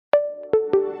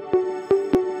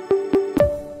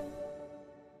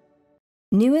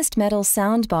Newest metal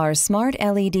soundbar smart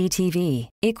LED TV,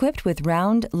 equipped with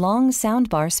round, long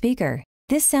soundbar speaker.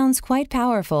 This sounds quite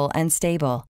powerful and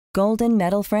stable. Golden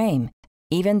metal frame.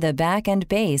 Even the back and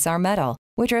base are metal,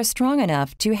 which are strong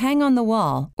enough to hang on the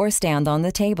wall or stand on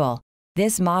the table.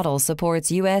 This model supports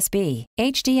USB,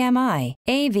 HDMI,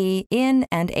 AV in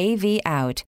and AV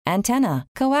out, antenna,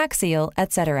 coaxial,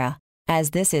 etc.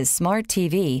 As this is smart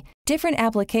TV, different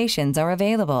applications are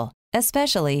available.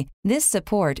 Especially, this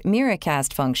support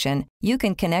Miracast function. You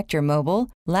can connect your mobile,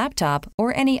 laptop,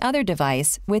 or any other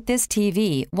device with this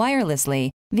TV wirelessly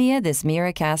via this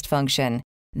Miracast function.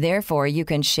 Therefore, you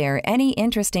can share any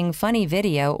interesting funny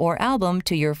video or album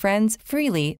to your friends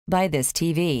freely by this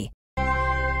TV.